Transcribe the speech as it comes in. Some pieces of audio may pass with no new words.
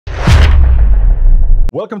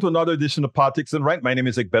Welcome to another edition of Politics and Right. My name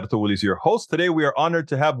is Egberto Willis, your host. Today, we are honored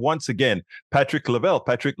to have once again Patrick Lovell.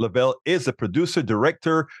 Patrick Lovell is a producer,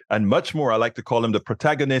 director, and much more. I like to call him the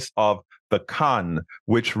protagonist of The Con,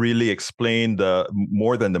 which really explained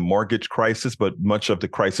more than the mortgage crisis, but much of the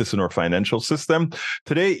crisis in our financial system.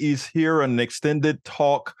 Today, he's here on an extended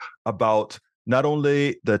talk about not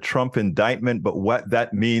only the Trump indictment, but what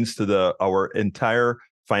that means to our entire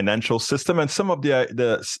financial system and some of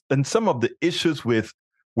the issues with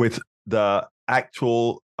the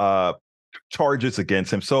actual charges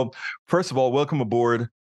against him. So, first of all, welcome aboard,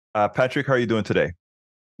 Patrick. How are you doing today?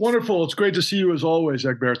 Wonderful. It's great to see you as always,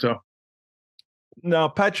 Egberto. Now,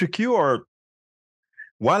 Patrick,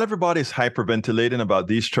 while everybody's hyperventilating about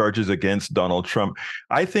these charges against Donald Trump,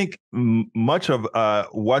 I think much of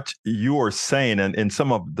what you are saying and in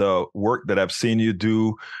some of the work that I've seen you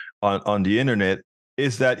do on the internet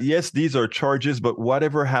is that, yes, these are charges, but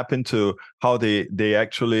whatever happened to how they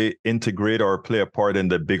actually integrate or play a part in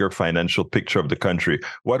the bigger financial picture of the country?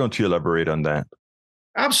 Why don't you elaborate on that?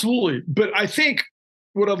 Absolutely. But I think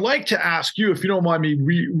what I'd like to ask you, if you don't mind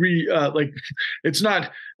me, it's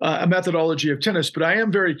not a methodology of tennis, but I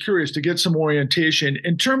am very curious to get some orientation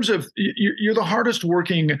in terms of you're the hardest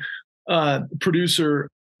working producer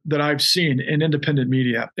that I've seen in independent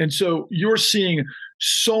media. And so you're seeing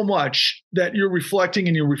so much that you're reflecting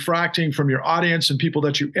and you're refracting from your audience and people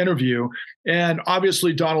that you interview. And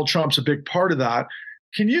obviously, Donald Trump's a big part of that.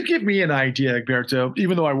 Can you give me an idea, Egberto,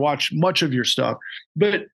 even though I watch much of your stuff,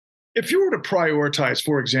 but if you were to prioritize,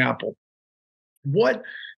 for example, what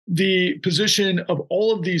the position of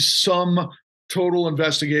all of these sum total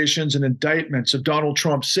investigations and indictments of Donald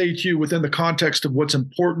Trump say to you within the context of what's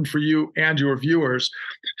important for you and your viewers,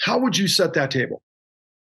 how would you set that table?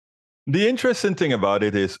 The interesting thing about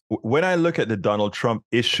it is when I look at the Donald Trump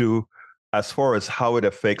issue, as far as how it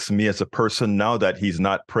affects me as a person now that he's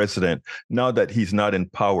not president, now that he's not in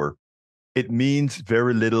power, it means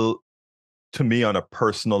very little to me on a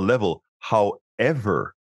personal level.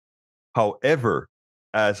 However,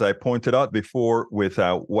 as I pointed out before with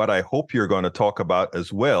what I hope you're going to talk about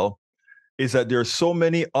as well, is that there's so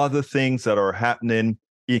many other things that are happening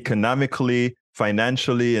economically,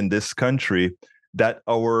 financially in this country that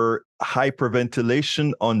our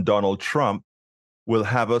hyperventilation on Donald Trump would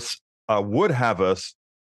have us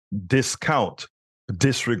disregard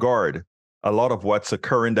a lot of what's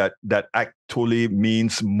occurring that actually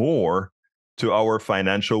means more to our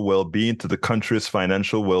financial well-being, to the country's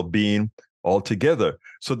financial well-being altogether.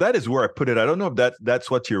 So that is where I put it. I don't know if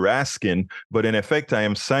that's what you're asking, but in effect, I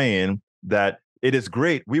am saying that it is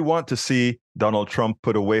great. We want to see Donald Trump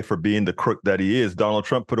put away for being the crook that he is, Donald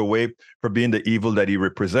Trump put away for being the evil that he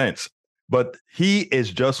represents. But he is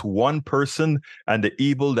just one person, and the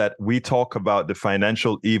evil that we talk about, the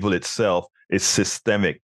financial evil itself, is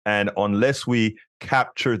systemic. And unless we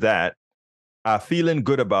capture that, feeling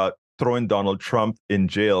good about throwing Donald Trump in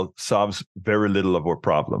jail solves very little of our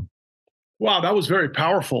problem. Wow, that was very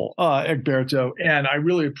powerful, Egberto, and I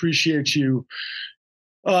really appreciate you,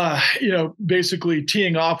 basically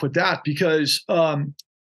teeing off with that, because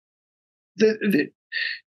the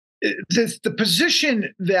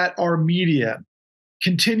position that our media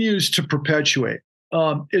continues to perpetuate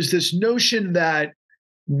is this notion that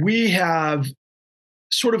we have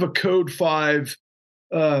sort of a code 5,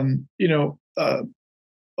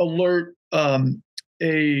 alert,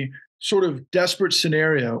 a sort of desperate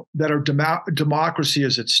scenario that our democracy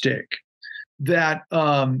is at stake, that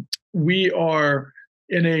we are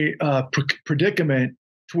in a predicament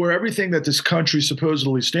to where everything that this country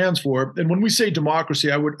supposedly stands for, and when we say democracy,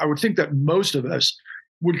 I would think that most of us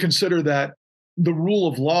would consider that the rule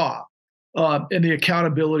of law and the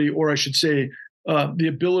accountability, or I should say, the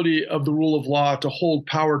ability of the rule of law to hold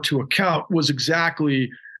power to account was exactly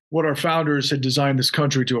what our founders had designed this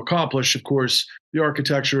country to accomplish. Of course, the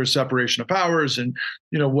architecture is separation of powers, and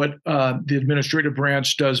what the administrative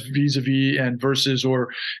branch does vis-a-vis and versus, or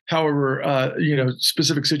however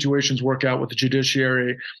specific situations work out with the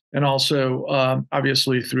judiciary, and also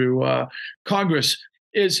obviously through Congress,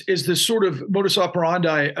 is this sort of modus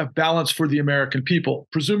operandi of balance for the American people.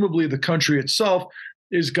 Presumably, the country itself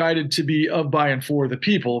is guided to be of, by, and for the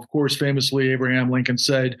people. Of course, famously, Abraham Lincoln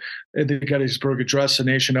said at the Gettysburg Address, "A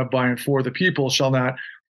nation of, by, and for the people shall not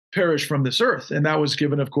perish from this earth." And that was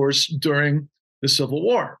given, of course, during the Civil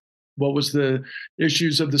War. What was the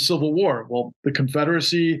issues of the Civil War? Well, the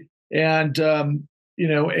Confederacy and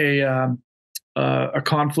a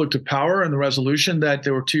conflict of power, and the resolution that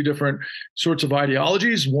there were two different sorts of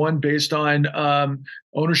ideologies, one based on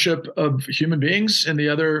ownership of human beings, and the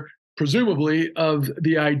other presumably of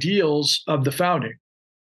the ideals of the founding.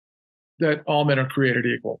 that all men are created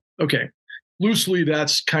equal. Okay. Loosely,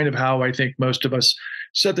 that's kind of how I think most of us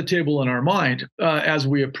set the table in our mind as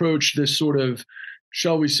we approach this sort of,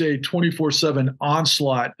 shall we say, 24/7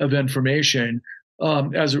 onslaught of information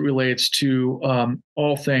as it relates to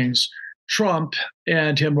all things Trump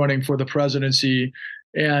and him running for the presidency,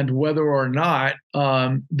 and whether or not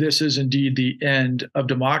this is indeed the end of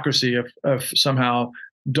democracy if somehow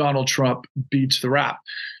Donald Trump beats the rap.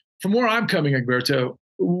 From where I'm coming, Egberto,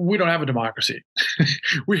 we don't have a democracy.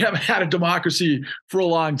 We haven't had a democracy for a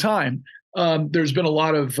long time. There's been a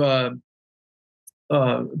lot of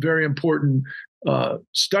very important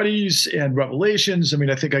studies and revelations. I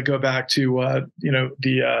mean, I think I go back to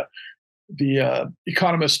the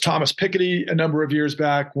economist Thomas Piketty a number of years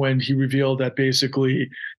back when he revealed that basically,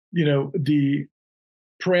 the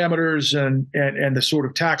parameters and the sort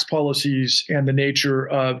of tax policies and the nature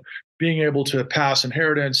of being able to pass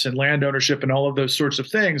inheritance and land ownership and all of those sorts of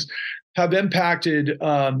things have impacted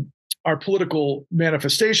our political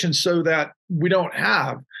manifestations so that we don't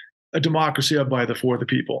have a democracy of by the for the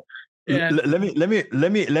people. And let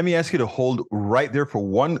me ask you to hold right there for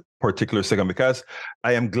one particular second, because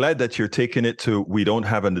I am glad that you're taking it to we don't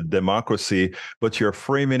have a democracy, but you're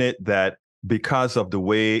framing it that because of the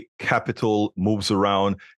way capital moves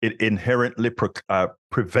around, it inherently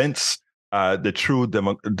prevents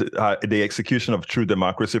the execution of true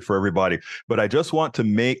democracy for everybody. But I just want to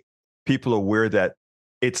make people aware that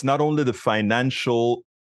it's not only the financial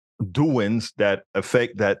doings that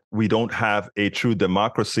affect that we don't have a true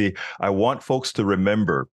democracy. I want folks to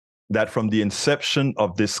remember that from the inception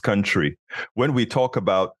of this country, when we talk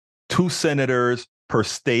about 2 senators per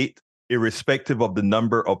state, irrespective of the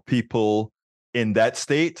number of people in that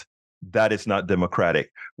state, that is not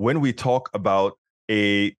democratic. When we talk about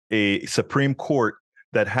a Supreme Court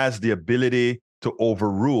that has the ability to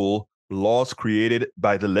overrule laws created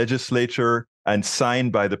by the legislature and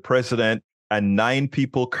signed by the president, and 9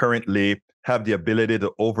 people currently have the ability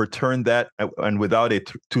to overturn that, and without a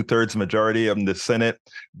 2/3 majority of the Senate,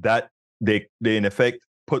 that they in effect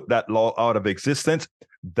put that law out of existence.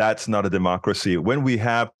 That's not a democracy. When we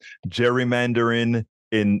have gerrymandering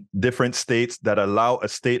in different states that allow a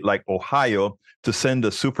state like Ohio to send a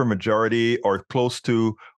supermajority or close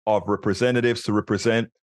to of representatives to represent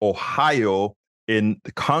Ohio in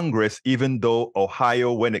the Congress, even though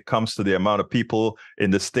Ohio, when it comes to the amount of people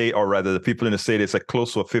in the state, or rather the people in the state, is a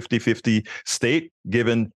close to a 50-50 state,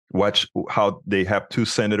 given how they have 2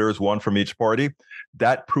 senators, 1 from each party,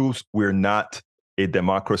 that proves we're not a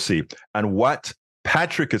democracy. And what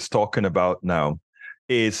Patrick is talking about now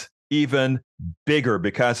is even bigger,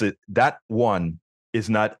 because that one is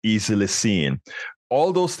not easily seen.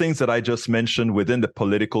 All those things that I just mentioned within the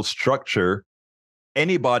political structure,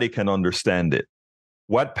 anybody can understand it.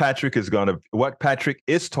 What Patrick is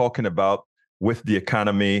talking about with the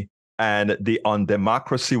economy and the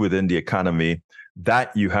undemocracy within the economy,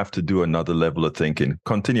 that you have to do another level of thinking.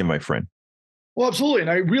 Continue, my friend. Well, absolutely. And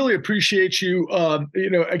I really appreciate you,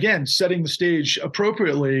 again, setting the stage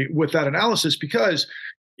appropriately with that analysis, because,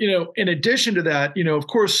 in addition to that, of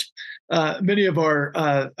course, many of our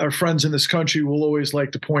friends in this country will always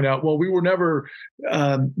like to point out, well, we were never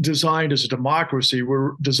designed as a democracy.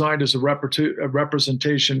 We're designed as a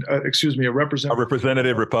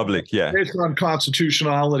representative republic, yeah, based on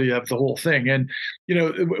constitutionality of the whole thing. And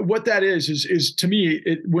what that is to me,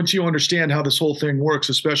 once you understand how this whole thing works,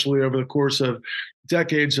 especially over the course of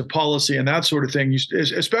decades of policy and that sort of thing,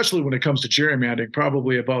 especially when it comes to gerrymandering,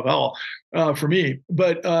 probably above all for me.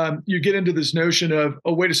 But you get into this notion of,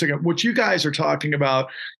 oh, wait a second, what you guys are talking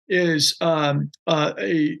about is a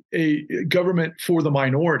government for the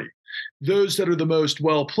minority, those that are the most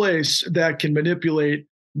well-placed, that can manipulate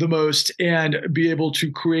the most and be able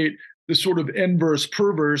to create the sort of inverse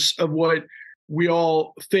perverse of what we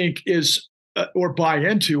all think is or buy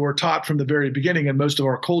into or taught from the very beginning. And most of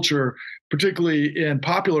our culture, particularly in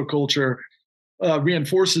popular culture,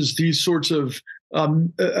 reinforces these sorts of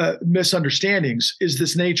misunderstandings, is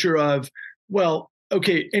this nature of, well,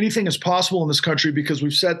 okay, anything is possible in this country because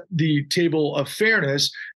we've set the table of fairness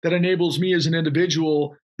that enables me as an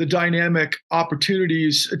individual the dynamic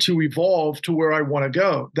opportunities to evolve to where I want to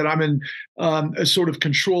go, that I'm in a sort of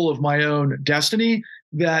control of my own destiny,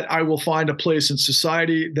 that I will find a place in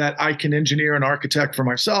society that I can engineer and architect for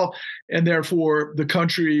myself. And therefore, the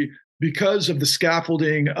country, because of the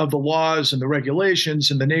scaffolding of the laws and the regulations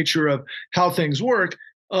and the nature of how things work,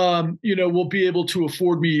 will be able to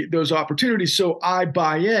afford me those opportunities. So I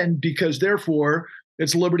buy in, because therefore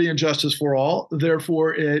it's liberty and justice for all.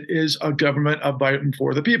 Therefore, it is a government of, by, and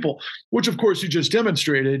for the people, which of course you just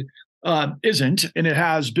demonstrated isn't, and it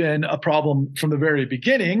has been a problem from the very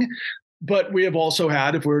beginning. But we have also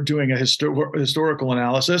had, if we're doing a historical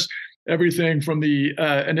analysis, everything from the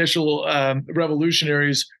initial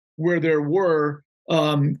revolutionaries, where there were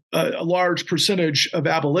a large percentage of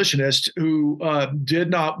abolitionists who did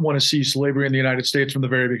not want to see slavery in the United States from the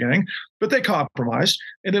very beginning, but they compromised.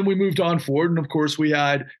 And then we moved on forward. And of course, we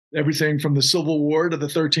had everything from the Civil War to the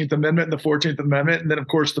 13th Amendment and the 14th Amendment. And then, of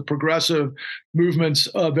course, the progressive movements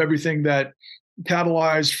of everything that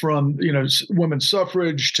catalyzed from, women's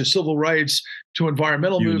suffrage to civil rights to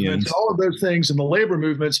environmental Unions. movements. All of those things and the labor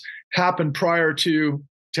movements happened prior to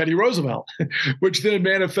Teddy Roosevelt, which then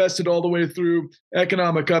manifested all the way through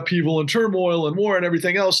economic upheaval and turmoil and war and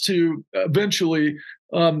everything else to eventually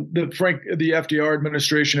the FDR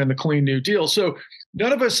administration and the Clean New Deal. So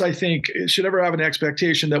none of us, I think, should ever have an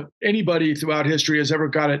expectation that anybody throughout history has ever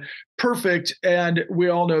got it perfect. And we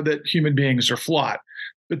all know that human beings are flawed.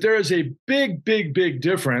 But there is a big, big, big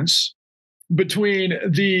difference between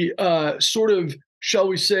the sort of, shall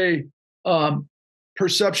we say,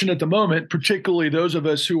 perception at the moment, particularly those of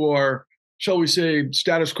us who are, shall we say,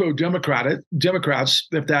 status quo Democrats,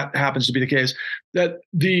 if that happens to be the case, that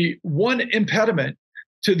the one impediment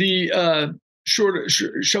to the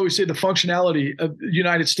shall we say, the functionality of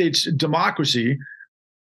United States democracy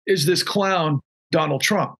is this clown, Donald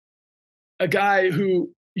Trump, a guy who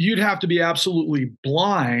you'd have to be absolutely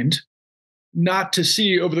blind not to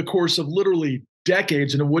see over the course of literally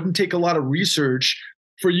decades, and it wouldn't take a lot of research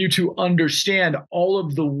for you to understand all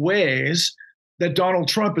of the ways that Donald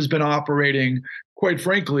Trump has been operating, quite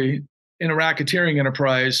frankly, in a racketeering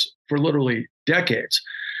enterprise for literally decades.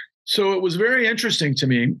 So it was very interesting to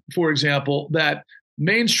me, for example, that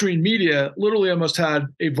mainstream media literally almost had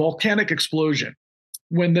a volcanic explosion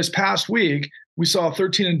when this past week we saw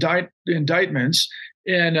 13 indictments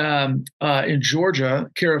in Georgia,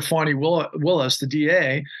 care of Fani Willis, the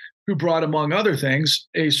DA, who brought, among other things,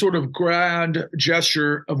 a sort of grand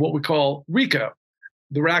gesture of what we call RICO,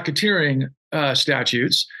 the racketeering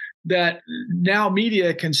statutes, that now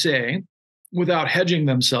media can say, without hedging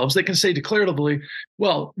themselves, they can say declaratively,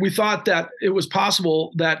 well, we thought that it was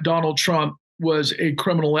possible that Donald Trump was a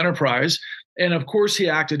criminal enterprise. And of course, he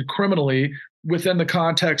acted criminally within the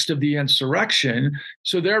context of the insurrection.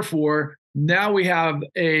 So therefore, now we have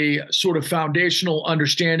a sort of foundational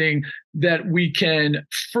understanding that we can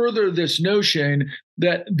further this notion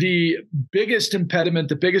that the biggest impediment,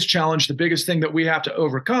 the biggest challenge, the biggest thing that we have to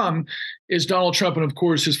overcome is Donald Trump and, of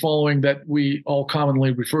course, his following that we all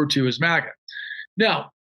commonly refer to as MAGA.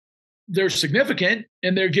 Now, they're significant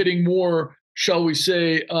and they're getting more, shall we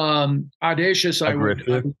say, audacious,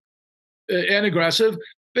 and aggressive.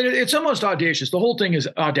 But it's almost audacious. The whole thing is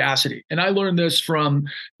audacity. And I learned this from,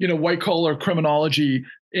 white collar criminology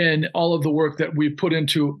and all of the work that we put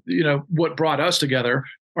into, what brought us together,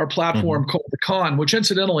 our platform called The Con, which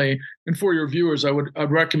incidentally, and for your viewers, I'd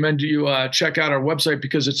recommend you check out our website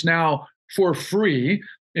because it's now for free.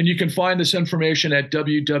 And you can find this information at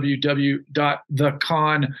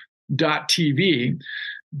www.thecon.tv.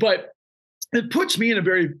 But it puts me in a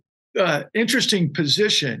very interesting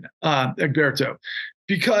position, Egberto,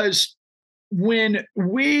 because when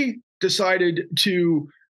we decided to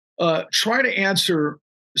try to answer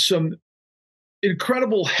some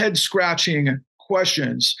incredible head-scratching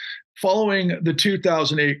questions following the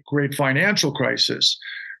 2008 great financial crisis,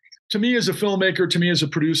 to me as a filmmaker, to me as a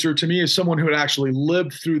producer, to me as someone who had actually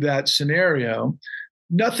lived through that scenario,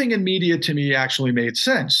 nothing in media to me actually made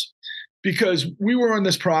sense. Because we were in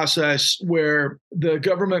this process where the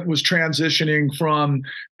government was transitioning from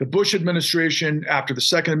the Bush administration after the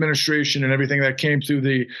second administration and everything that came through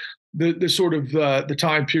the sort of the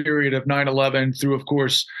time period of 9/11 through, of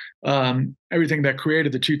course, everything that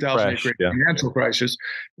created the 2008 great financial crisis.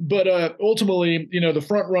 But ultimately, the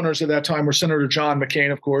front runners at that time were Senator John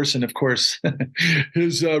McCain, of course, and of course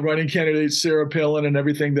his running candidate Sarah Palin and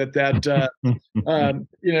everything that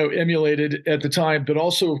emulated at the time. But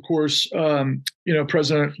also, of course,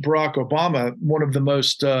 President Barack Obama, one of the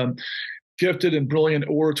most gifted and brilliant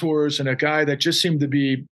orators, and a guy that just seemed to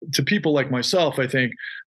be, to people like myself, I think,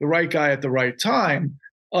 the right guy at the right time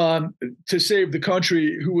to save the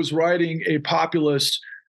country, who was writing a populist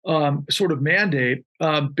sort of mandate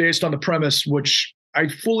based on the premise, which I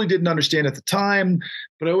fully didn't understand at the time,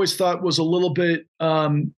 but I always thought was a little bit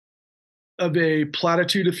of a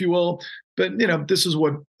platitude, if you will. But, this is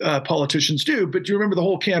what politicians do. But do you remember the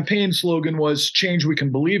whole campaign slogan was change we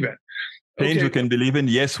can believe in? Change we can believe in.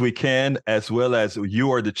 Yes, we can, as well as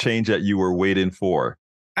you are the change that you were waiting for.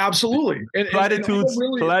 Absolutely. And platitudes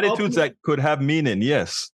that could have meaning.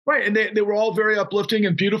 Yes. Right. And they were all very uplifting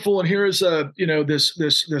and beautiful. And here is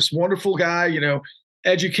this wonderful guy,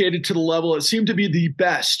 educated to the level. It seemed to be the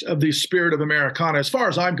best of the spirit of Americana, as far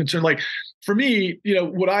as I'm concerned. Like for me,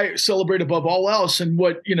 what I celebrate above all else, and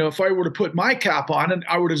what, if I were to put my cap on and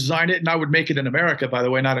I were to design it and I would make it in America, by the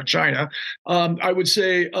way, not in China, I would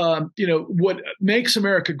say, what makes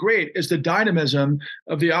America great is the dynamism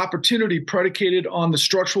of the opportunity predicated on the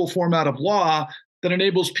structural format of law that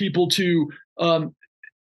enables people to,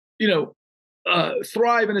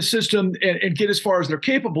 thrive in a system and get as far as they're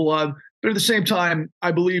capable of. But at the same time,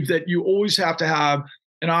 I believe that you always have to have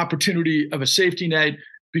an opportunity of a safety net,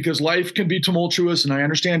 because life can be tumultuous. And I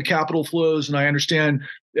understand capital flows and I understand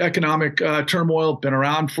economic turmoil, been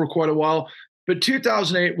around for quite a while. But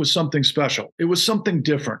 2008 was something special. It was something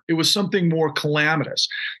different. It was something more calamitous.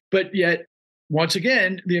 But yet, once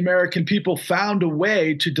again, the American people found a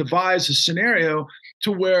way to devise a scenario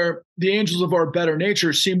to where the angels of our better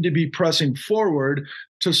nature seem to be pressing forward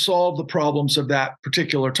to solve the problems of that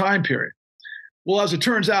particular time period. Well, as it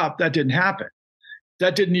turns out, that didn't happen.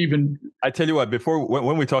 That didn't even. I tell you what,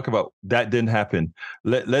 when we talk about that didn't happen,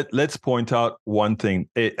 let's point out one thing.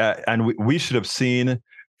 And we should have seen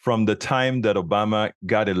from the time that Obama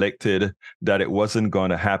got elected that it wasn't going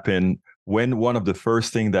to happen, when one of the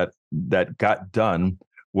first things that got done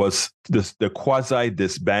was the quasi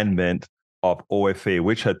disbandment of OFA,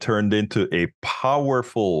 which had turned into a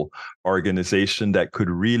powerful organization that could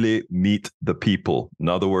really meet the people. In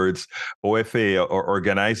other words, OFA, or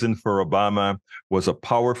Organizing for Obama, was a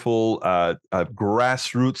powerful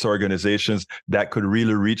grassroots organizations that could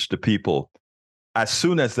really reach the people. As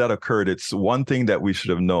soon as that occurred, it's one thing that we should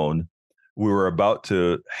have known. We were about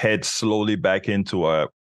to head slowly back into a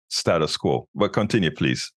status quo. But continue,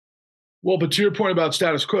 please. Well, but to your point about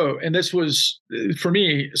status quo, and this was, for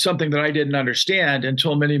me, something that I didn't understand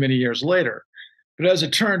until many, many years later. But as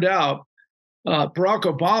it turned out, Barack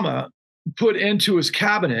Obama put into his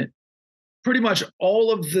cabinet pretty much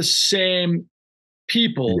all of the same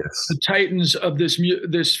people, yes, the titans of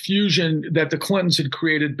this fusion that the Clintons had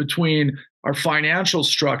created between our financial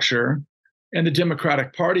structure and the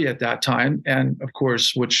Democratic Party at that time, and of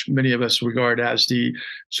course, which many of us regard as the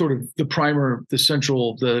sort of the primer, the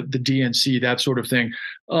central, the DNC, that sort of thing.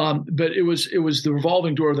 But it was the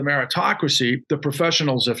revolving door of the meritocracy, the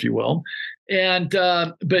professionals, if you will. And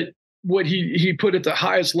but what he put at the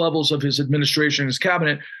highest levels of his administration, his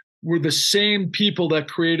cabinet, were the same people that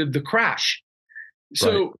created the crash.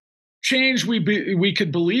 So right. Change we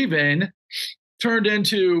could believe in turned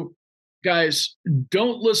into, guys,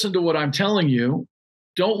 don't listen to what I'm telling you.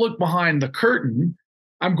 Don't look behind the curtain.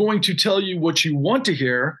 I'm going to tell you what you want to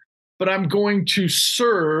hear, but I'm going to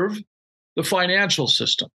serve the financial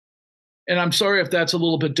system. And I'm sorry if that's a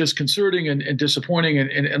little bit disconcerting and disappointing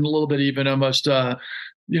and a little bit even almost,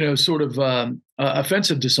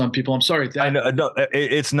 offensive to some people. I'm sorry. I know, no,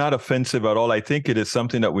 it's not offensive at all. I think it is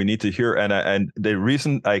something that we need to hear. And the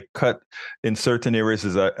reason I cut in certain areas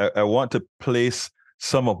is I want to place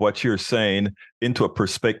some of what you're saying into a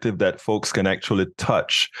perspective that folks can actually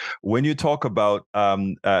touch. When you talk about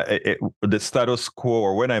the status quo,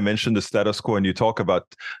 or when I mention the status quo and you talk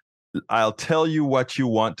about, I'll tell you what you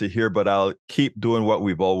want to hear, but I'll keep doing what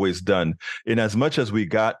we've always done. In as much as we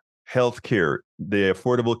got healthcare, the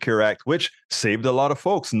Affordable Care Act, which saved a lot of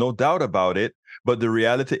folks, no doubt about it. But the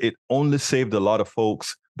reality, it only saved a lot of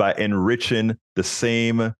folks by enriching the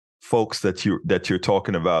same folks that you're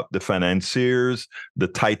talking about, the financiers, the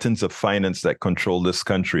titans of finance that control this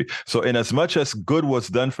country. So in as much as good was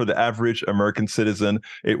done for the average American citizen,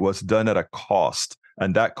 it was done at a cost.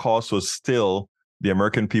 And that cost was still the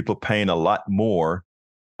American people paying a lot more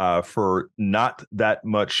for not that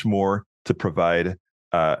much more to provide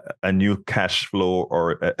a new cash flow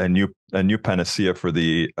or a new panacea for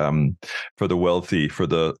the wealthy, for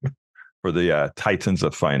the titans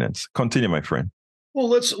of finance. Continue, my friend. Well,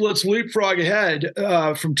 let's leapfrog ahead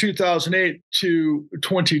from 2008 to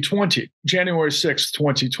 2020, January 6th,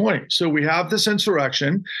 2020. So we have this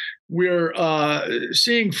insurrection. We're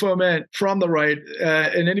seeing foment from the right,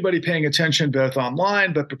 and anybody paying attention, both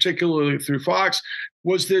online, but particularly through Fox,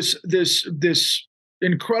 was this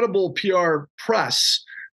incredible PR press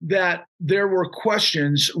that there were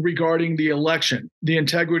questions regarding the election, the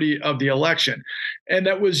integrity of the election. And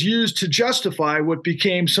that was used to justify what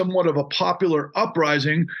became somewhat of a popular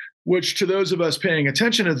uprising, which to those of us paying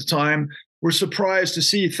attention at the time, were surprised to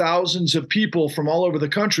see thousands of people from all over the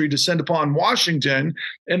country descend upon Washington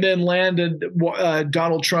and then land in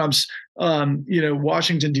Donald Trump's,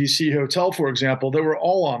 Washington, D.C. hotel, for example. They were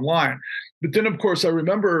all online. But then, of course, I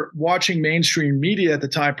remember watching mainstream media at the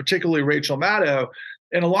time, particularly Rachel Maddow,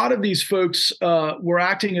 and a lot of these folks were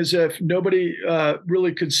acting as if nobody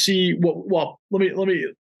really could see. Well, let me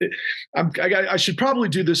I should probably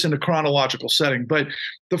do this in a chronological setting, but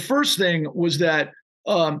the first thing was that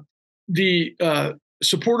the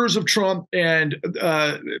supporters of Trump and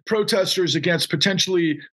protesters against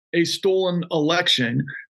potentially a stolen election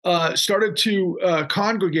started to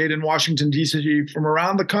congregate in Washington, D.C. from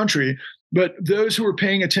around the country. But those who were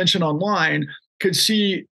paying attention online could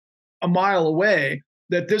see a mile away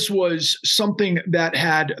that this was something that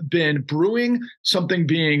had been brewing, something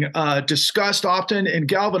being discussed often and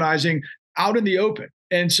galvanizing out in the open.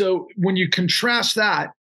 And so when you contrast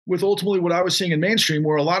that with ultimately what I was seeing in mainstream,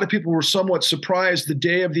 where a lot of people were somewhat surprised the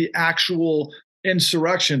day of the actual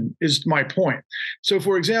insurrection, is my point. So,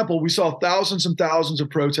 for example, we saw thousands and thousands of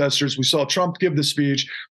protesters. We saw Trump give the speech.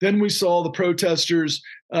 Then we saw the protesters,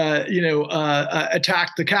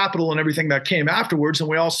 attack the Capitol and everything that came afterwards. And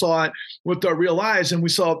we all saw it with our real eyes. And we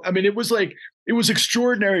saw, I mean, it was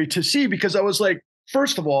extraordinary to see, because I was like,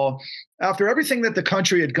 first of all, after everything that the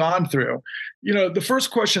country had gone through, the first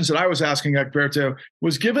questions that I was asking, Egberto,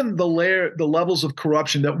 was, given the levels of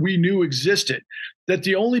corruption that we knew existed, that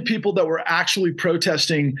the only people that were actually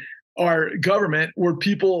protesting our government were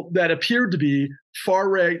people that appeared to be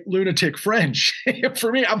far-right lunatic fringe.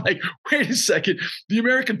 For me, I'm like, wait a second, the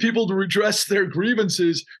American people to redress their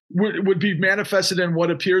grievances would be manifested in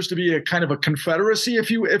what appears to be a kind of a confederacy, if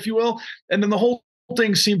you will. And then the whole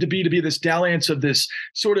thing seemed to be this dalliance of this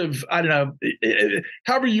sort of, I don't know,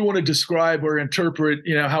 however you want to describe or interpret,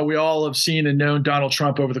 how we all have seen and known Donald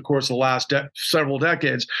Trump over the course of the last several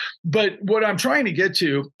decades. But what I'm trying to get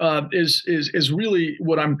to is really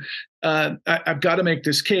what I've got to make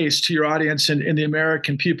this case to your audience and the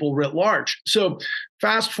American people writ large. So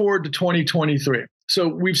fast forward to 2023. So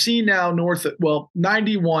we've seen now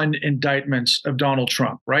 91 indictments of Donald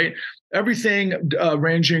Trump, right? Everything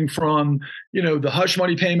ranging from, the hush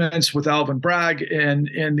money payments with Alvin Bragg and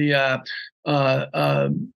the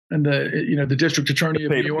district attorney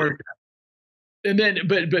of New York. And then,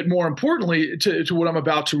 but more importantly, to what I'm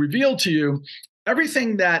about to reveal to you,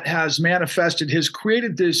 everything that has manifested has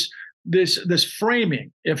created this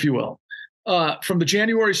framing, if you will. From the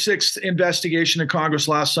January 6th investigation in Congress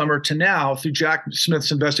last summer to now, through Jack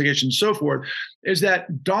Smith's investigation and so forth, is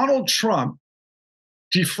that Donald Trump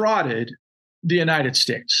defrauded the United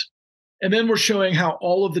States. And then we're showing how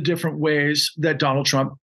all of the different ways that Donald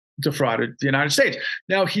Trump defrauded the United States.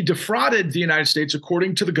 Now, he defrauded the United States,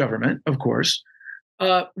 according to the government, of course,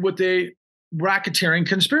 with a racketeering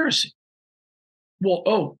conspiracy.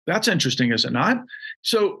 Well, that's interesting, is it not?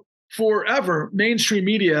 So forever, mainstream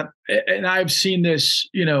media, and I've seen this,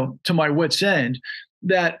 to my wit's end,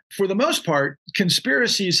 that for the most part,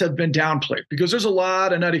 conspiracies have been downplayed because there's a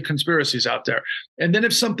lot of nutty conspiracies out there. And then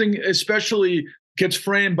if something especially gets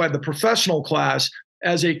framed by the professional class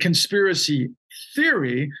as a conspiracy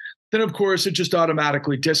theory, then of course it just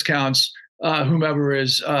automatically discounts whomever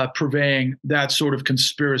is purveying that sort of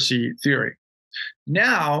conspiracy theory.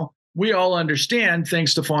 Now, we all understand,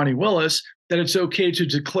 thanks to Fani Willis, that it's okay to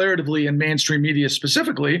declaratively, in mainstream media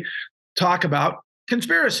specifically, talk about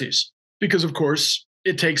conspiracies. Because, of course,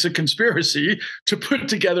 it takes a conspiracy to put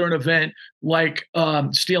together an event like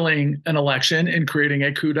stealing an election and creating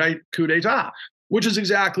a coup d'etat, which is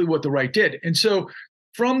exactly what the right did. And so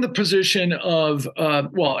from the position of,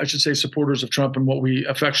 I should say supporters of Trump and what we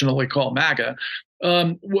affectionately call MAGA,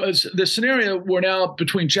 was the scenario where now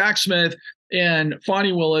between Jack Smith and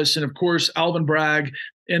Fani Willis and, of course, Alvin Bragg,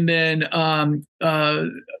 and then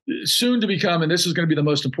soon to become, and this is going to be the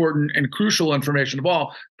most important and crucial information of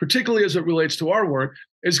all, particularly as it relates to our work,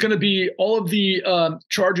 is going to be all of the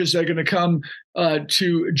charges that are going to come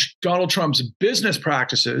to Donald Trump's business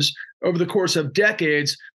practices over the course of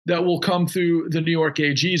decades that will come through the New York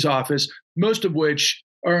AG's office, most of which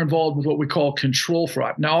are involved with what we call control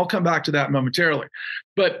fraud. Now, I'll come back to that momentarily.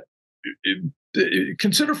 But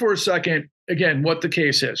consider for a second, again, what the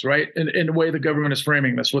case is, right? And the way the government is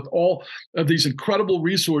framing this with all of these incredible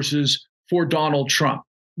resources for Donald Trump,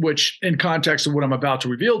 which in context of what I'm about to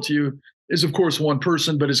reveal to you is, of course, one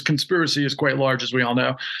person, but his conspiracy is quite large, as we all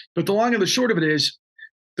know. But the long and the short of it is,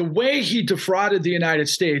 the way he defrauded the United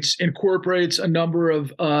States incorporates a number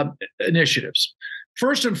of initiatives.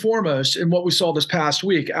 First and foremost, in what we saw this past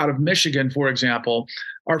week out of Michigan, for example,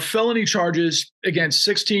 are felony charges against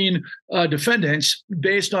 16 defendants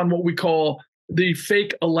based on what we call the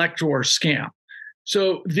fake elector scam.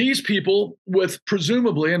 So these people, with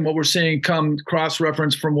presumably, and what we're seeing come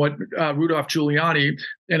cross-reference from what Rudolph Giuliani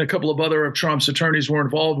and a couple of other of Trump's attorneys were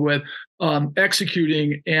involved with,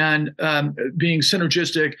 executing and being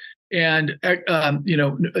synergistic and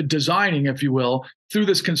designing, if you will, through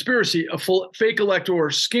this conspiracy, a full fake elector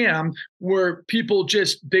scam where people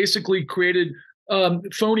just basically created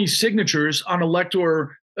phony signatures on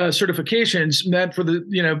elector certifications meant for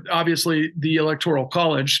the, obviously the Electoral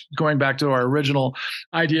College, going back to our original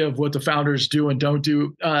idea of what the founders do and don't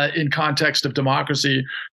do in context of democracy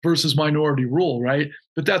versus minority rule, right?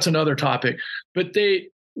 But that's another topic. But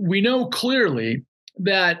we know clearly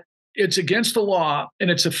that it's against the law and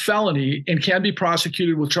it's a felony and can be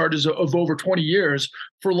prosecuted with charges of over 20 years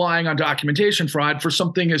for lying on documentation fraud for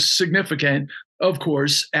something as significant, of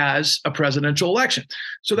course, as a presidential election.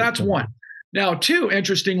 So that's one. Now, two,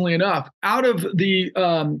 interestingly enough, out of the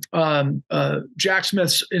Jack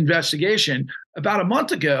Smith's investigation, about a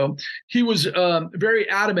month ago, he was very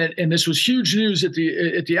adamant, and this was huge news at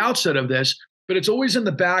the outset of this, but it's always in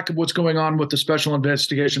the back of what's going on with the special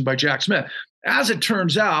investigation by Jack Smith. As it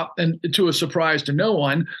turns out, and to a surprise to no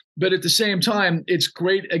one, but at the same time, it's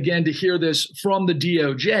great, again, to hear this from the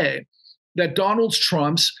DOJ, that Donald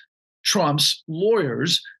Trump's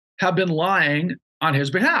lawyers have been lying on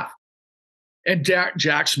his behalf. And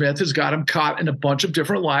Jack Smith has got him caught in a bunch of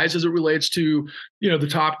different lies as it relates to, the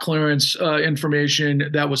top clearance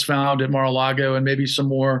information that was found at Mar-a-Lago and maybe some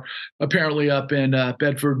more apparently up in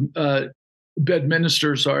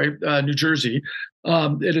Bedminster, New Jersey,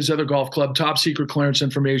 at his other golf club, top secret clearance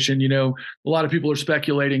information. A lot of people are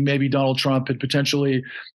speculating maybe Donald Trump had potentially,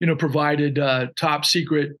 provided top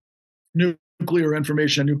secret nuclear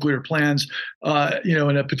information, nuclear plans,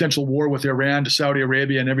 in a potential war with Iran to Saudi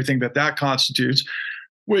Arabia and everything that constitutes,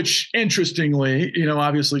 which interestingly,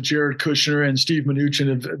 obviously Jared Kushner and Steve Mnuchin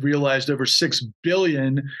have realized over $6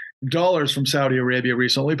 billion from Saudi Arabia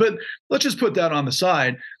recently. But let's just put that on the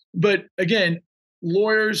side. But again,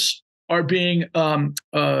 lawyers are being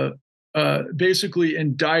basically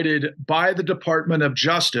indicted by the Department of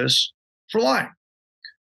Justice for lying.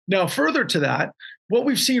 Now, further to that, what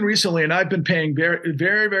we've seen recently, and I've been paying very,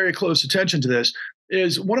 very, very close attention to this,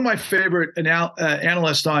 is one of my favorite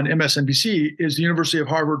analysts on MSNBC is the University of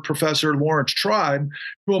Harvard professor Lawrence Tribe,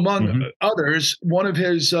 who, among others, one of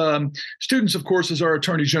his students, of course, is our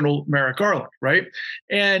Attorney General Merrick Garland, right?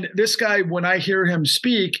 And this guy, when I hear him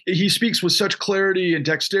speak, he speaks with such clarity and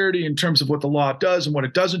dexterity in terms of what the law does and what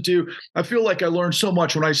it doesn't do. I feel like I learn so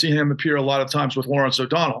much when I see him appear a lot of times with Lawrence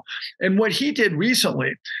O'Donnell. And what he did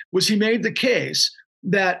recently was he made the case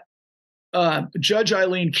that Judge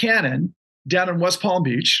Eileen Cannon down in West Palm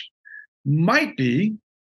Beach might be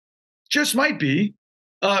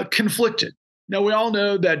conflicted. Now, we all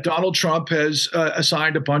know that Donald Trump has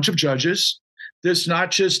assigned a bunch of judges. This not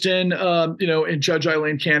just in Judge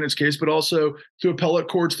Eileen Cannon's case, but also to appellate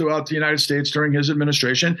courts throughout the United States during his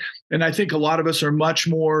administration. And I think a lot of us are much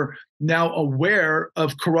more now aware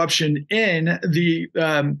of corruption in the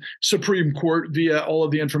Supreme Court via all of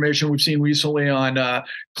the information we've seen recently on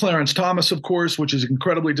Clarence Thomas, of course, which is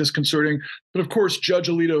incredibly disconcerting. But of course, Judge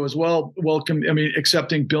Alito as well,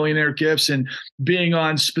 accepting billionaire gifts and being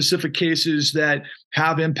on specific cases that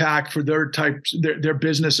have impact for their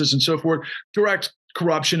businesses and so forth. Direct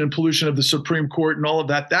corruption and pollution of the Supreme Court and all of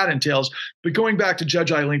that entails. But going back to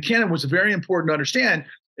Judge Eileen Cannon, what's very important to understand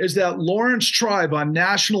is that Lawrence Tribe on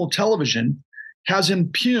national television has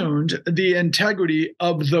impugned the integrity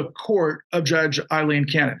of the court of Judge Eileen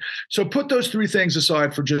Cannon. So put those three things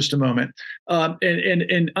aside for just a moment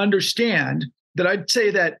and understand that I'd say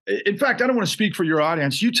that, in fact, I don't want to speak for your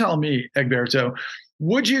audience. You tell me, Egberto,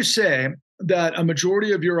 would you say that a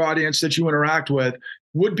majority of your audience that you interact with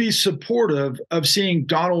would be supportive of seeing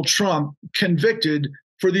Donald Trump convicted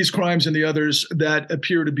for these crimes and the others that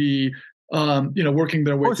appear to be, working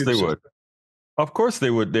their way through the system? Of course they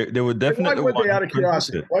would. They would definitely. Why would they, out of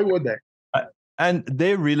curiosity? Why would they? And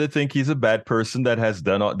they really think he's a bad person that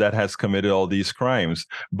has committed all these crimes.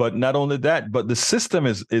 But not only that, but the system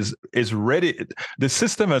is ready. The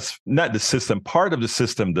system is not the system. Part of the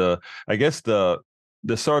system, the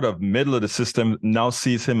sort of middle of the system now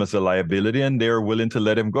sees him as a liability, and they're willing to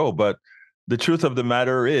let him go. But the truth of the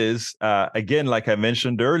matter is, again, like I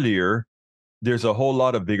mentioned earlier, there's a whole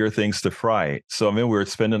lot of bigger things to fry. So, we're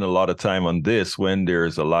spending a lot of time on this when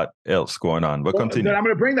there's a lot else going on. But continue. I'm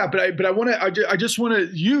going to bring that, but I just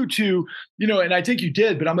want you to, and I think you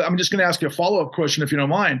did, but I'm just going to ask you a follow-up question if you don't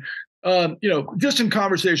mind. Just in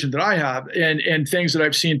conversation that I have and things that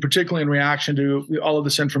I've seen, particularly in reaction to all of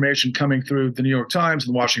this information coming through the New York Times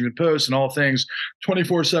and the Washington Post and all things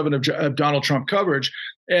 24/7 of Donald Trump coverage,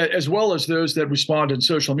 as well as those that respond in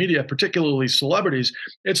social media, particularly celebrities,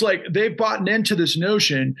 it's like they've bought into this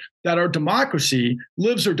notion that our democracy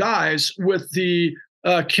lives or dies with the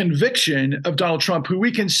conviction of Donald Trump, who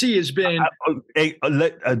we can see has been.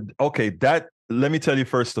 Let me tell you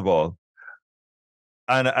first of all.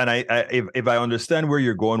 And if I understand where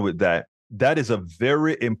you're going with that, That is a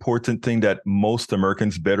very important thing that most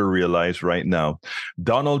Americans better realize right now.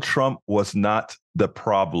 Donald Trump was not the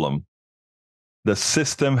problem. The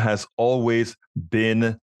system has always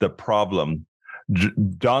been the problem.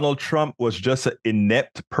 Donald Trump was just an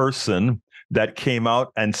inept person that came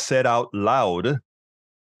out and said out loud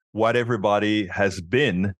what everybody has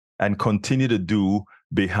been and continue to do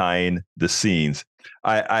behind the scenes.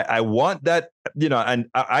 I want that, and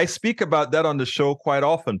I speak about that on the show quite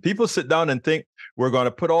often. People sit down and think we're going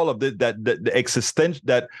to put all of the existential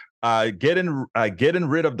that getting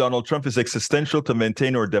rid of Donald Trump is existential to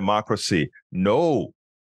maintain our democracy. No,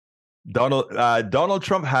 Donald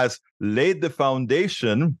Trump has laid the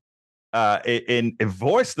foundation,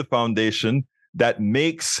 voiced the foundation that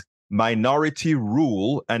makes minority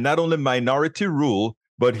rule, and not only minority rule,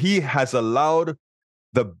 but he has allowed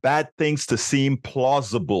the bad things to seem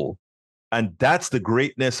plausible. And that's the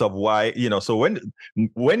greatness of why, so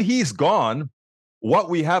when he's gone, what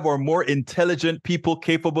we have are more intelligent people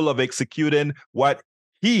capable of executing what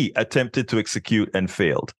he attempted to execute and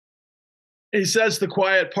failed. He says the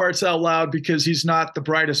quiet parts out loud because he's not the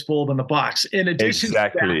brightest bulb in the box. In addition to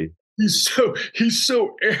that, he's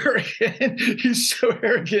so arrogant. He's so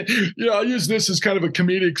arrogant. I'll use this as kind of a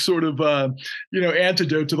comedic sort of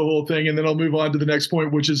antidote to the whole thing, and then I'll move on to the next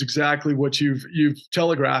point, which is exactly what you've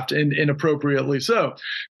telegraphed, and inappropriately so.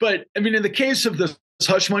 But I mean, in the case of the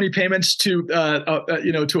hush money payments to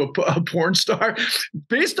a porn star,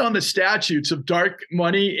 based on the statutes of dark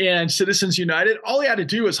money and Citizens United, all he had to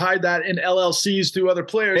do was hide that in LLCs through other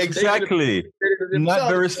players. Exactly. Not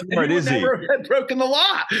very smart, is he? He never had broken the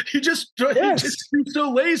law. He just he's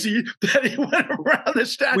so lazy that he went around the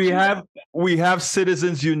statute. We have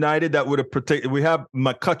Citizens United that would have protected. We have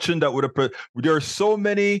McCutcheon that would have. There are so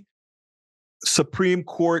many Supreme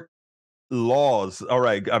Court laws. All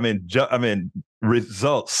right. I mean,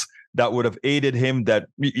 results that would have aided him, that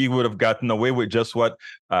he would have gotten away with just what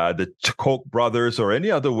the Koch brothers or any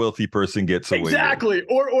other wealthy person gets away with. Exactly.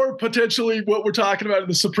 Or potentially what we're talking about in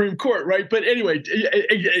the Supreme Court, right? But anyway,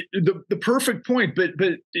 the perfect point. But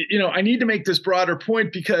I need to make this broader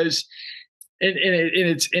point because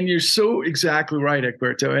and you're so exactly right,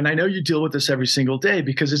 Egberto. And I know you deal with this every single day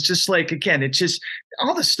because it's just like, again, it's just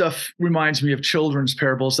all this stuff reminds me of children's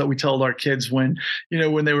parables that we told our kids when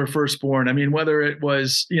they were first born. I mean, whether it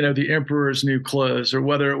was, the emperor's new clothes or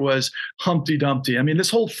whether it was Humpty Dumpty. I mean,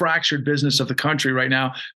 this whole fractured business of the country right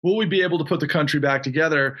now, will we be able to put the country back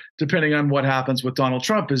together depending on what happens with Donald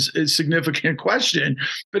Trump is a significant question.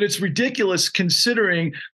 But it's ridiculous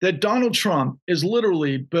considering that Donald Trump is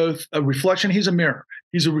literally both a reflection. He's a mirror.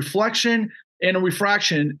 He's a reflection and a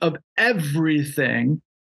refraction of everything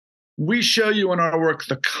we show you in our work,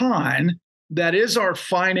 The Con, that is our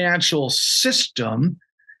financial system,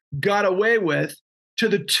 got away with to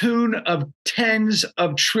the tune of tens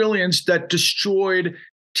of trillions that destroyed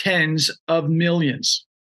tens of millions.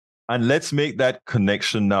 And let's make that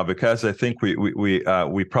connection now, because I think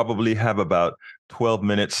we probably have about 12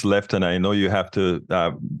 minutes left, and I know you have to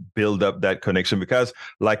build up that connection because,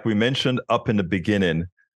 like we mentioned up in the beginning,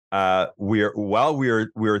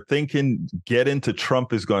 we're thinking getting to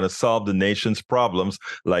Trump is going to solve the nation's problems,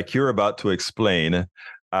 like you're about to explain.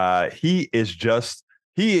 He is just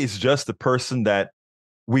the person that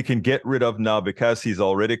we can get rid of now because he's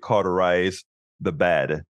already cauterized the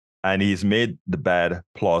bad, and he's made the bad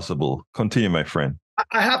plausible. Continue, my friend.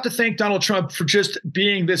 I have to thank Donald Trump for just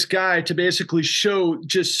being this guy to basically show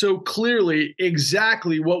just so clearly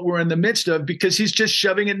exactly what we're in the midst of, because he's just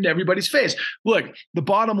shoving it in everybody's face. Look, the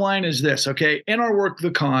bottom line is this, okay? In our work, The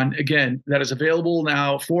Con, again, that is available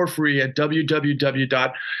now for free at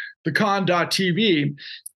www.thecon.tv.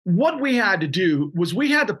 What we had to do was we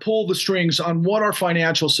had to pull the strings on what our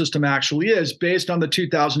financial system actually is based on the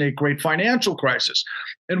 2008 great financial crisis.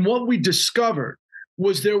 And what we discovered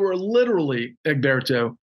was there were literally,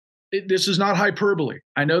 Egberto, this is not hyperbole.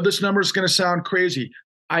 I know this number is going to sound crazy.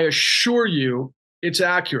 I assure you it's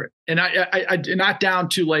accurate. And I not down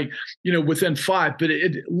to within 5, but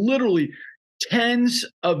it literally tens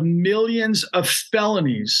of millions of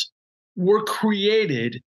felonies were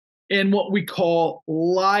created in what we call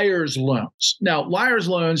liar's loans. Now, liar's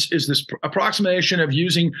loans is this approximation of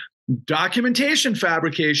using documentation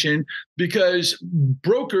fabrication because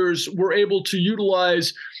brokers were able to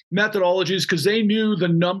utilize methodologies because they knew the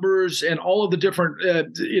numbers and all of the different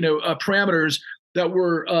parameters that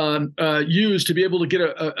were used to be able to get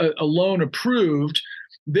a loan approved.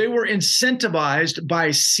 they were incentivized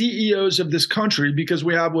by CEOs of this country, because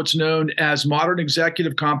we have what's known as modern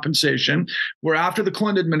executive compensation, where after the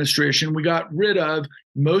Clinton administration, we got rid of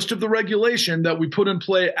most of the regulation that we put in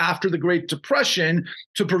play after the Great Depression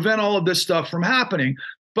to prevent all of this stuff from happening.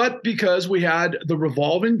 But because we had the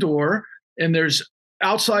revolving door, and there's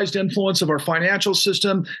outsized influence of our financial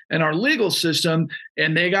system and our legal system,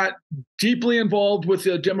 and they got deeply involved with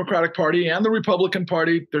the Democratic Party and the Republican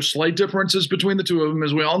Party. There's slight differences between the two of them,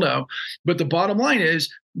 as we all know. But the bottom line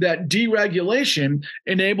is that deregulation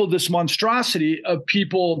enabled this monstrosity of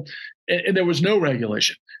people, and there was no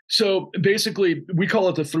regulation. So basically, we call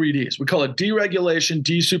it the 3Ds. We call it deregulation,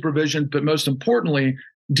 desupervision, but most importantly,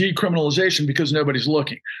 decriminalization, because nobody's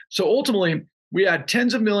looking. So ultimately, we had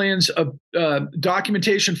tens of millions of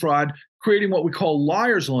documentation fraud, creating what we call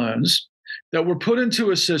liar's loans that were put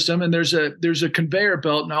into a system. And there's a conveyor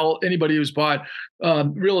belt. Now, anybody who's bought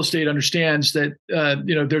real estate understands that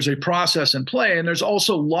there's a process in play, and there's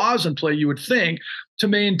also laws in play, you would think, to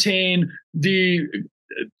maintain the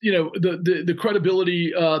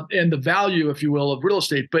credibility and the value, if you will, of real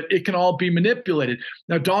estate, but it can all be manipulated.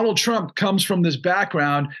 Now, Donald Trump comes from this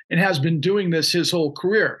background and has been doing this his whole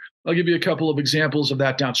career. I'll give you a couple of examples of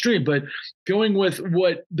that downstream, but going with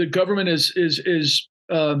what the government is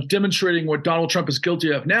demonstrating what Donald Trump is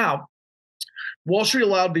guilty of now, Wall Street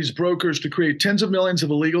allowed these brokers to create tens of millions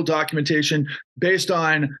of illegal documentation based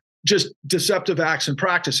on just deceptive acts and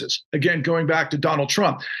practices. Again, going back to Donald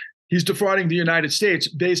Trump, he's defrauding the United States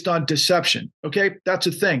based on deception. Okay, that's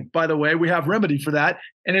a thing. By the way, we have remedy for that,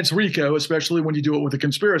 and it's RICO, especially when you do it with a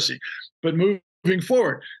conspiracy. But moving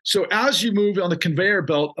forward, so as you move on the conveyor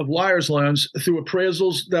belt of liar's loans through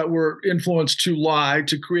appraisals that were influenced to lie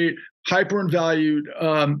to create hypervalued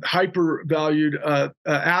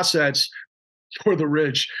assets for the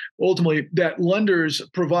rich, ultimately, that lenders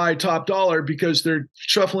provide top dollar because they're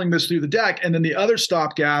shuffling this through the deck. And then the other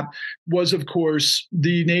stopgap was, of course,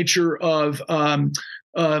 the nature of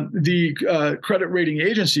the credit rating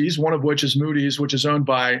agencies, one of which is Moody's, which is owned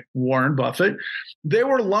by Warren Buffett. They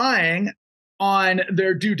were lying on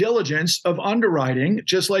their due diligence of underwriting,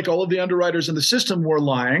 just like all of the underwriters in the system were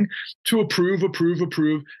lying to approve,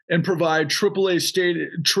 and provide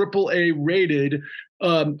AAA rated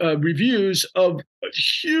reviews of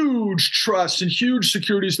huge trusts and huge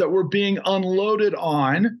securities that were being unloaded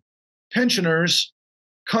on pensioners,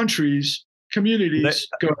 countries, communities.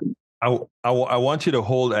 I want you to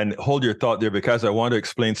hold your thought there, because I want to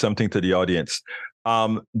explain something to the audience.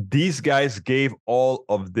 These guys gave all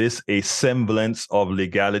of this a semblance of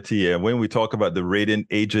legality. And when we talk about the rating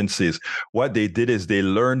agencies, what they did is they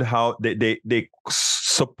learned how they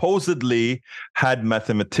supposedly had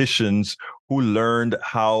mathematicians who learned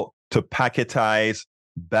how to packetize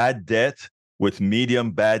bad debt with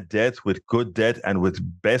medium bad debt, with good debt, and with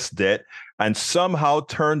best debt, and somehow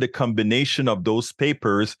turn the combination of those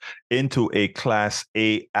papers into a Class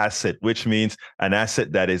A asset, which means an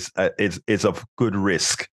asset that is of good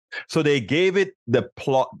risk. So they gave it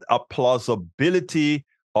a plausibility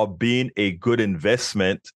of being a good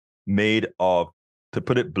investment made of, to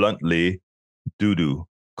put it bluntly, doo-doo.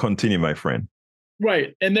 Continue, my friend.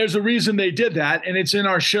 Right. And there's a reason they did that. And it's in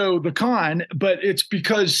our show, The Con, but it's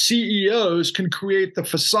because CEOs can create the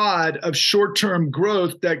facade of short-term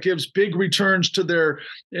growth that gives big returns to their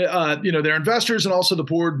investors, and also the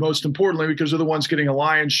board, most importantly, because they're the ones getting a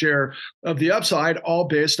lion's share of the upside, all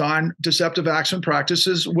based on deceptive acts and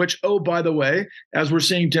practices, which, oh, by the way, as we're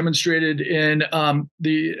seeing demonstrated in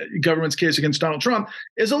the government's case against Donald Trump,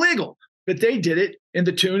 is illegal. But they did it in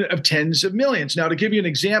the tune of tens of millions. Now, to give you an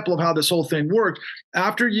example of how this whole thing worked,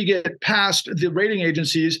 after you get past the rating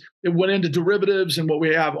agencies, it went into derivatives and what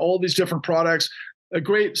we have, all these different products. A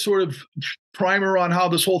great sort of primer on how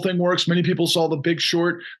this whole thing works. Many people saw The Big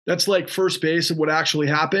Short. That's like first base of what actually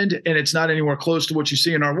happened, and it's not anywhere close to what you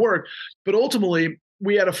see in our work. But ultimately,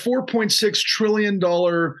 we had a $4.6 trillion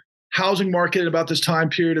housing market at about this time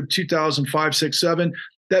period of 2005, 6, 7.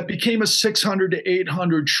 That became a $600 to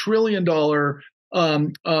 $800 trillion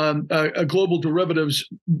a global derivatives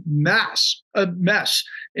mess,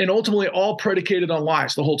 and ultimately all predicated on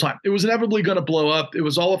lies the whole time. It was inevitably going to blow up. It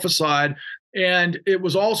was all a facade, and it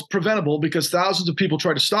was all preventable because thousands of people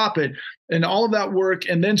tried to stop it. And all of that work,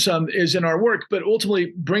 and then some, is in our work. But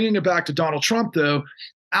ultimately, bringing it back to Donald Trump, though,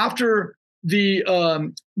 after the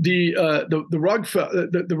rug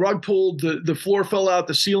pulled, the floor fell out,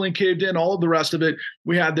 the ceiling caved in, all of the rest of it,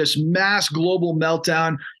 we had this mass global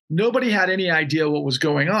meltdown. Nobody had any idea what was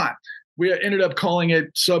going on. we ended up calling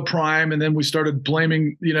it subprime, and then we started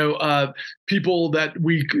blaming, people that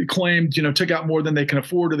we claimed, took out more than they can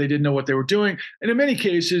afford, or they didn't know what they were doing. And in many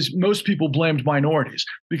cases, most people blamed minorities,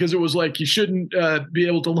 because it was like, you shouldn't be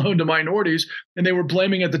able to loan to minorities. And they were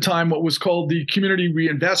blaming at the time what was called the Community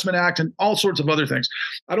Reinvestment Act and all sorts of other things.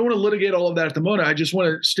 I don't want to litigate all of that at the moment. I just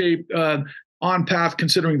want to stay on path,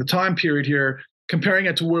 considering the time period here, comparing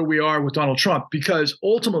it to where we are with Donald Trump, because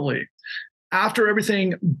ultimately, after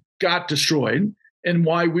everything got destroyed and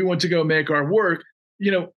why we went to go make our work,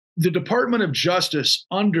 the Department of Justice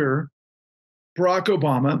under Barack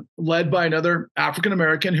Obama, led by another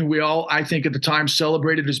African-American who we all, I think at the time,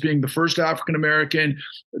 celebrated as being the first African-American,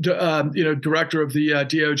 director of the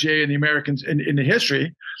DOJ in the Americans in the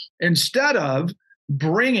history, instead of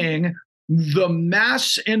bringing the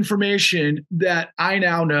mass information that I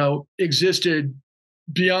now know existed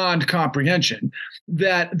beyond comprehension,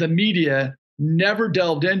 that the media never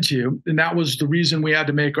delved into, and that was the reason we had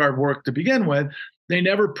to make our work to begin with. They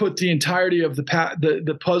never put the entirety of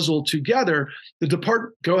the puzzle together. The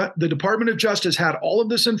Department of Justice had all of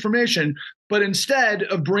this information, but instead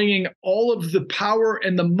of bringing all of the power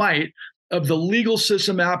and the might of the legal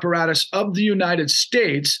system apparatus of the United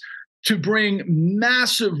States to bring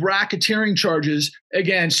massive racketeering charges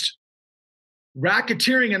against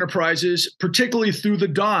racketeering enterprises, particularly through the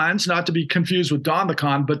Dons, not to be confused with Don the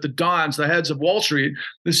Con, but the Dons, the heads of Wall Street,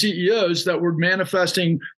 the CEOs that were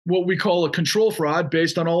manifesting what we call a control fraud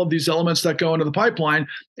based on all of these elements that go into the pipeline.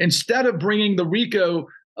 Instead of bringing the RICO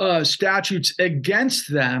statutes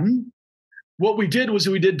against them, what we did was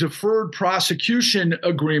we did deferred prosecution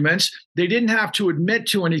agreements. They didn't have to admit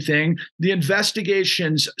to anything. The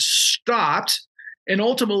investigations stopped. And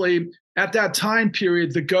ultimately, at that time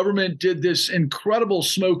period, the government did this incredible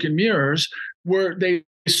smoke and mirrors where they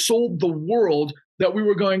sold the world that we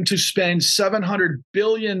were going to spend $700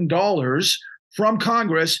 billion from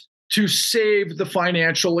Congress to save the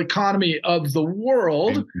financial economy of the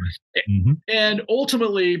world. Mm-hmm. And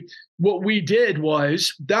ultimately, what we did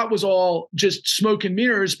was that was all just smoke and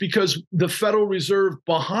mirrors, because the Federal Reserve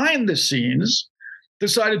behind the scenes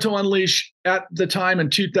decided to unleash, at the time in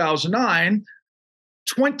 2009,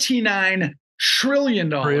 $29 trillion.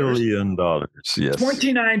 Yes.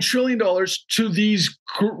 $29 trillion to these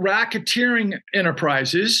racketeering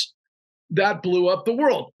enterprises that blew up the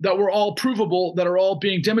world, that were all provable, that are all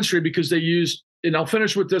being demonstrated because they used, and I'll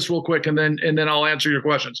finish with this real quick and then I'll answer your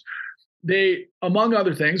questions. They, among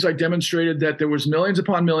other things, I demonstrated that there was millions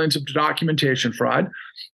upon millions of documentation fraud.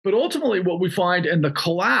 But ultimately, what we find in the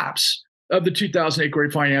collapse of the 2008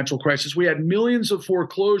 great financial crisis, we had millions of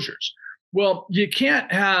foreclosures. Well, you can't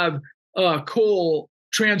have coal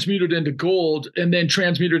transmuted into gold and then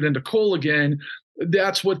transmuted into coal again.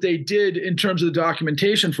 That's what they did in terms of the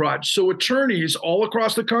documentation fraud. So attorneys all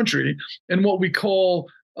across the country and what we call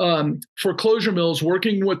foreclosure mills,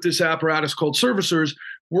 working with this apparatus called servicers,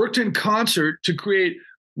 worked in concert to create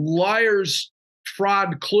liars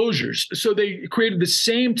fraud closures. So they created the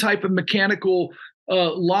same type of mechanical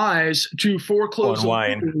lies to foreclose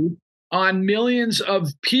on millions of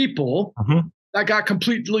people that got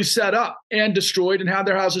completely set up and destroyed and had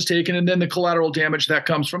their houses taken, and then the collateral damage that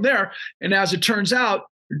comes from there. And as it turns out,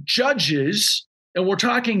 judges, and we're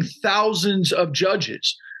talking thousands of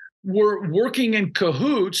judges, were working in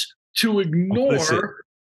cahoots to ignore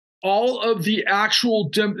all of the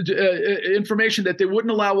actual information that they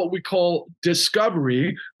wouldn't allow what we call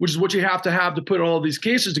discovery, which is what you have to put all of these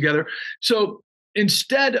cases together. So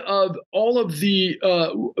instead of all of the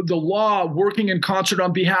law working in concert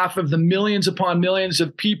on behalf of the millions upon millions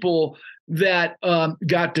of people that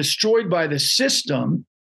got destroyed by the system,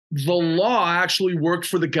 the law actually worked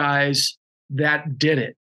for the guys that did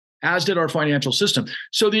it, as did our financial system.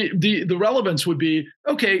 So the relevance would be,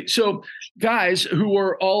 okay, so guys who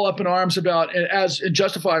were all up in arms about, as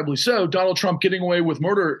justifiably so, Donald Trump getting away with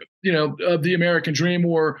murder, of the American dream,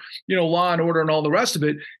 or, law and order and all the rest of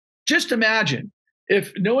it. Just imagine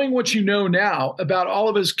if, knowing what you know now about all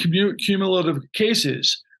of his cumulative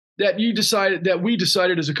cases, that we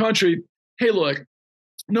decided as a country, hey, look,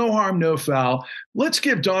 no harm, no foul. Let's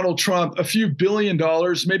give Donald Trump a few $1 billion,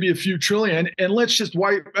 maybe a few trillion, and let's just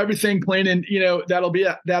wipe everything clean. And that'll be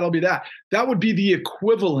that. That would be the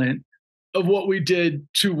equivalent of what we did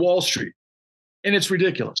to Wall Street, and it's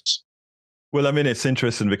ridiculous. Well, I mean, it's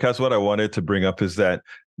interesting because what I wanted to bring up is that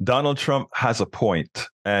Donald Trump has a point,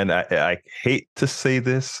 and I hate to say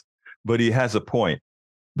this, but he has a point.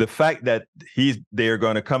 The fact that they are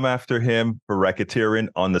going to come after him for racketeering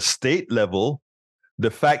on the state level, the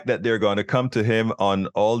fact that they're going to come to him on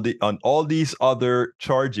all these other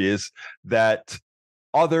charges that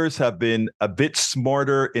Others have been a bit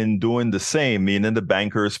smarter in doing the same, meaning the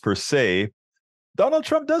bankers per se. Donald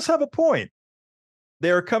Trump does have a point.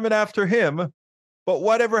 They are coming after him, but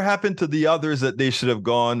whatever happened to the others that they should have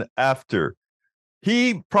gone after?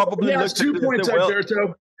 He probably has 2 points,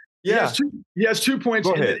 Alberto. Yeah. He has 2 points.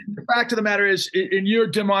 Go ahead. The fact of the matter is, and you're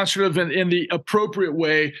demonstrative in the appropriate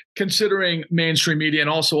way, considering mainstream media and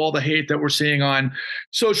also all the hate that we're seeing on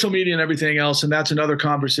social media and everything else. And that's another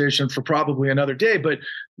conversation for probably another day. But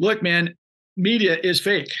look, man, media is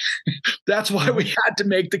fake. That's why we had to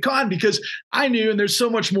make the con, because I knew, and there's so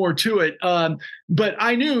much more to it. But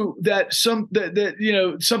I knew that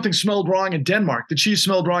something smelled wrong in Denmark. The cheese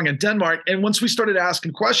smelled wrong in Denmark. And once we started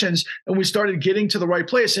asking questions and we started getting to the right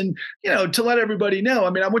place, and to let everybody know, I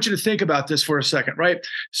mean, I want you to think about this for a second, right?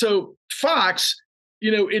 So Fox,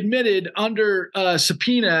 admitted under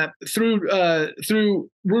subpoena through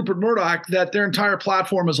Rupert Murdoch that their entire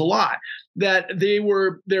platform is a lie, that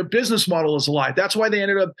their business model is a lie. That's why they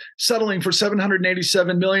ended up settling for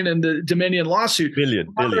 $787 million in the Dominion lawsuit.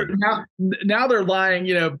 Billion. Now they're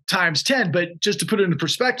lying, times 10. But just to put it into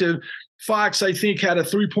perspective, Fox, I think, had a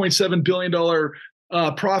 $3.7 billion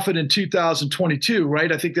profit in 2022,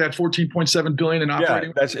 right? I think they had $14.7 billion in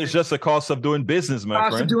operating. Yeah, it's just the cost of doing business, my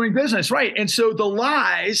friend. Cost of doing business, right? And so the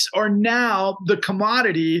lies are now the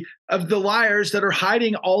commodity of the liars that are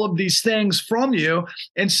hiding all of these things from you.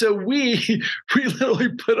 And so we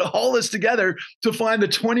literally put all this together to find the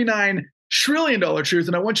 $29 trillion truth.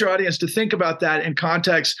 And I want your audience to think about that in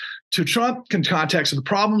context to Trump, in context of the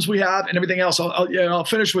problems we have and everything else. I'll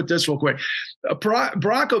finish with this real quick.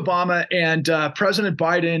 Barack Obama and President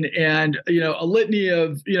Biden and a litany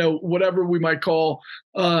of whatever we might call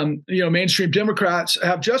mainstream Democrats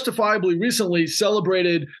have justifiably recently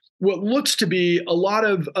celebrated what looks to be a lot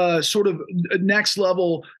of sort of next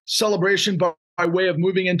level celebration by way of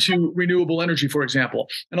moving into renewable energy, for example.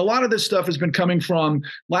 And a lot of this stuff has been coming from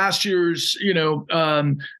last year's,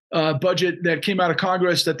 budget that came out of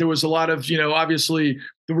Congress, that there was a lot of, obviously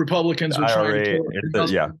the Republicans were trying to.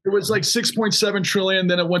 It was like 6.7 trillion,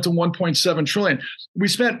 then it went to 1.7 trillion. We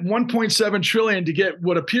spent 1.7 trillion to get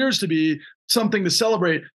what appears to be something to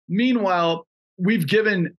celebrate. Meanwhile, we've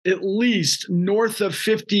given at least north of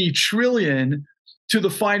 50 trillion to the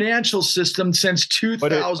financial system since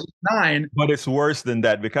 2009. But it's worse than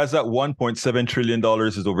that, because that $1.7 trillion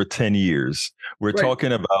is over 10 years. We're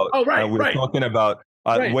talking about. Talking about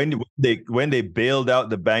when they bailed out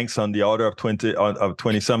the banks on the order of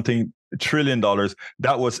 20 something trillion dollars.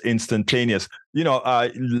 That was instantaneous.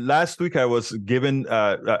 Last week I was given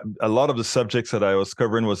a lot of the subjects that I was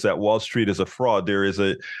covering was that Wall Street is a fraud. There is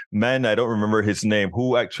a man, I don't remember his name,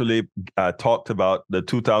 who actually talked about the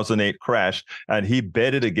 2008 crash, and he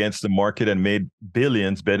betted against the market and made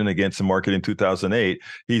billions betting against the market in 2008.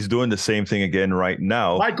 He's doing the same thing again right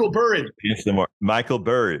now. Michael Burry. Michael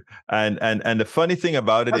Burry. And the funny thing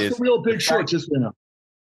about it is the real big short, just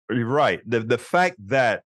right. The fact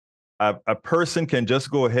that a person can just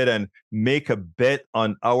go ahead and make a bet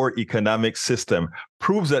on our economic system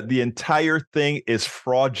proves that the entire thing is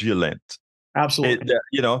fraudulent. Absolutely.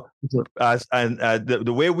 The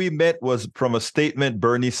way we met was from a statement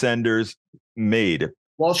Bernie Sanders made.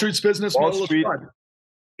 Wall Street's business model is fraud.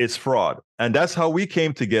 It's fraud. And that's how we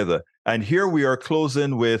came together. And here we are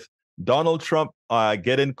closing with Donald Trump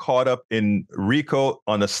getting caught up in RICO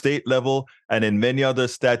on a state level and in many other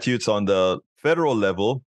statutes on the federal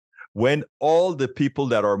level, when all the people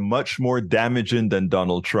that are much more damaging than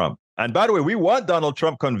Donald Trump. And by the way, we want Donald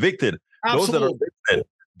Trump convicted. Absolutely. Those that are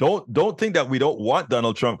don't think that we don't want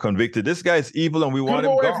Donald Trump convicted. This guy's evil and we want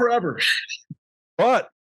him gone forever.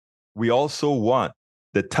 But we also want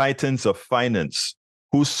the titans of finance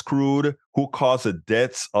who caused the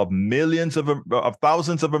deaths of millions of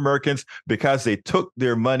thousands of Americans because they took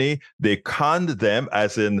their money, they conned them,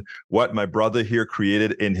 as in what my brother here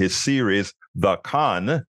created in his series, The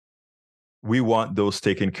Con. We want those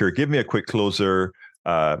taken care of. Give me a quick closer,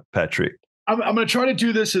 Patrick. I'm going to try to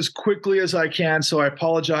do this as quickly as I can, so I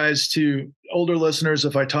apologize to older listeners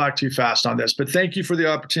if I talk too fast on this. But thank you for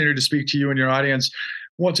the opportunity to speak to you and your audience.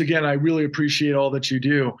 Once again, I really appreciate all that you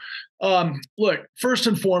do. Look, first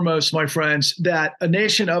and foremost, my friends, that a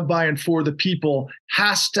nation of, by, and for the people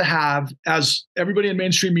has to have, as everybody in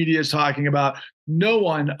mainstream media is talking about, no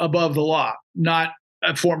one above the law, not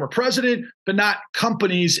a former president, but not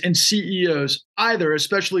companies and CEOs either,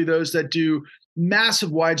 especially those that do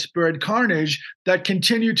massive widespread carnage that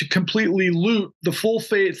continue to completely loot the full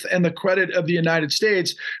faith and the credit of the United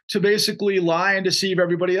States to basically lie and deceive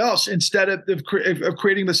everybody else instead of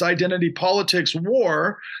creating this identity politics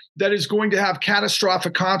war that is going to have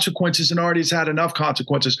catastrophic consequences and already has had enough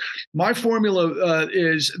consequences. My formula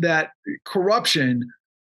is that corruption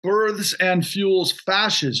births and fuels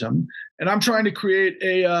fascism, and I'm trying to create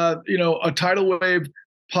a tidal wave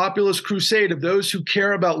populist crusade of those who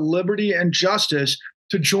care about liberty and justice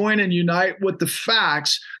to join and unite with the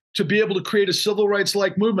facts to be able to create a civil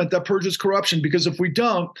rights-like movement that purges corruption. Because if we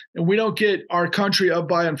don't, and we don't get our country of,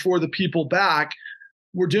 by, and for the people back,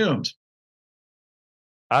 we're doomed.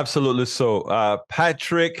 Absolutely so.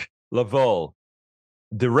 Patrick Lovell,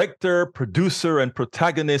 director, producer, and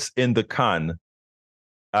protagonist in The Con.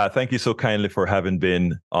 Thank you so kindly for having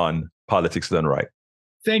been on Politics Done Right.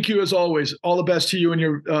 Thank you, as always. All the best to you and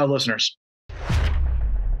your listeners.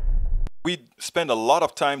 We spend a lot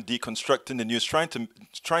of time deconstructing the news, trying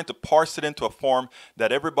to parse it into a form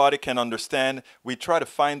that everybody can understand. We try to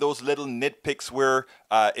find those little nitpicks where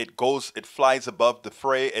it flies above the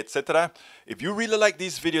fray, etc. If you really like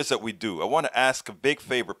these videos that we do, I want to ask a big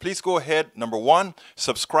favor. Please go ahead. Number one,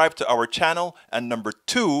 subscribe to our channel. And number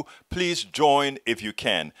two, please join if you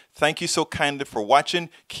can. Thank you so kindly for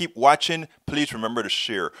watching. Keep watching. Please remember to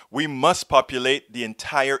share. We must populate the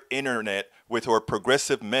entire internet with our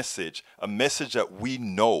progressive message, a message that we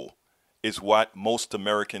know is what most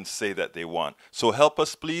Americans say that they want. So help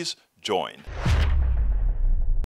us, please join.